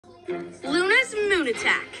Luna's Moon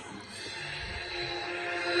Attack.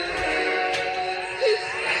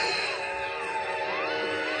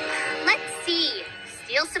 Let's see.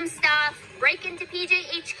 Steal some stuff, break into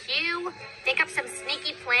PJHQ, think up some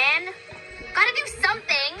sneaky plan. Gotta do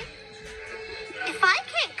something. If I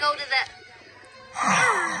can't go to the...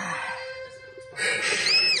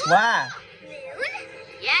 Why? Moon?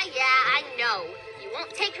 Yeah, I know. You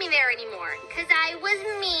won't take me there anymore, because I was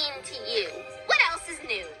mean to you. What else is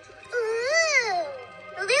new? Ooh,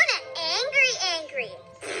 Luna angry.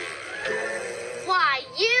 Why,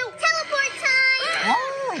 you... Teleport time!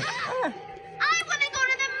 I want to go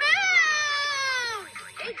to the moon!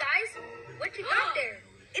 Hey guys, what you got there?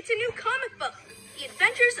 It's a new comic book, The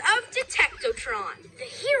Adventures of Detectotron. The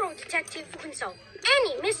hero detective who can solve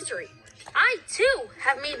any mystery. I too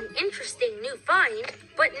have made an interesting new find,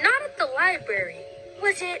 but not at the library.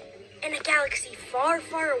 Was it in a galaxy far,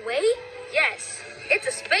 far away? Yes, it's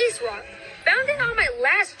a space rock. Found it on my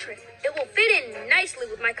last trip. It will fit in nicely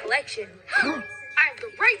with my collection. I have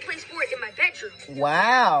the right place for it in my bedroom.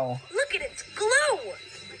 Wow. Look at its glow.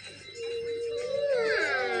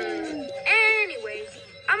 Anyway,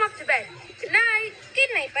 I'm off to bed. Good night. Good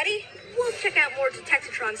night, buddy. We'll check out more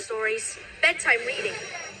Detectatron stories. Bedtime reading.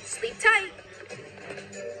 Sleep tight.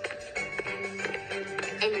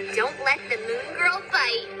 And don't let the moon girl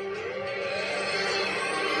bite.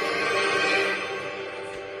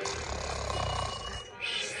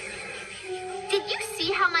 Did you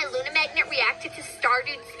see how my Luna Magnet reacted to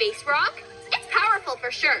Stardude's space rock? It's powerful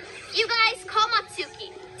for sure. You guys, call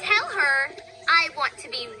Matsuki. Tell her I want to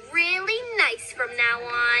be really nice from now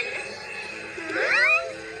on.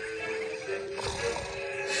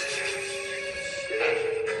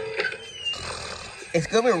 It's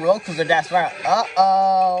gonna be a roller coaster, that's right.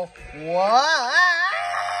 Uh-oh. What?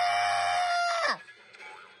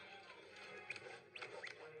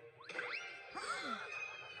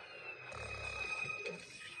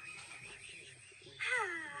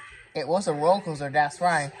 It was a roller coaster, that's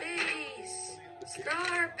right. Space.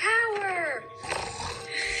 Star power.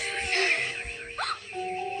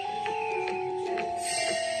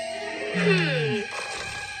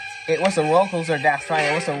 It was a roller coaster, that's right.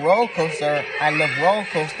 It was a roller coaster. I love roller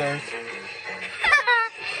coasters.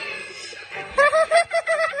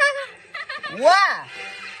 What?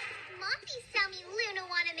 Mommies tell me Luna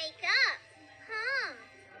wanna make up.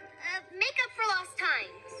 Make up for lost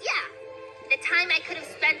time. Yeah. The time I could have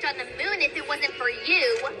spent on the moon if it wasn't for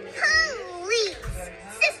you. Please!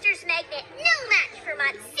 Sister's magnet, no match for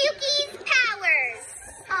Matsuki's powers!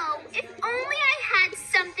 Oh, if only I had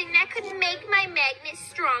something that could make my magnet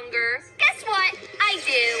stronger. Guess what? I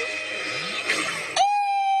do.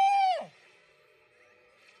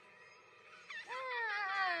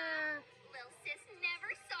 Little sis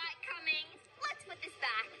never saw it coming. Let's put this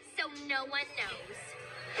back so no one knows.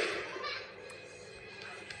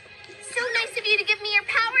 So nice of you to give me your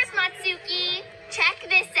powers, Matsuki. Check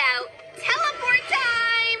this out. Teleport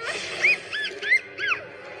time!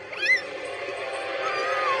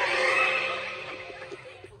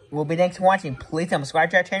 We'll be thanks for watching. Please subscribe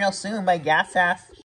to our channel soon by Gas Ass.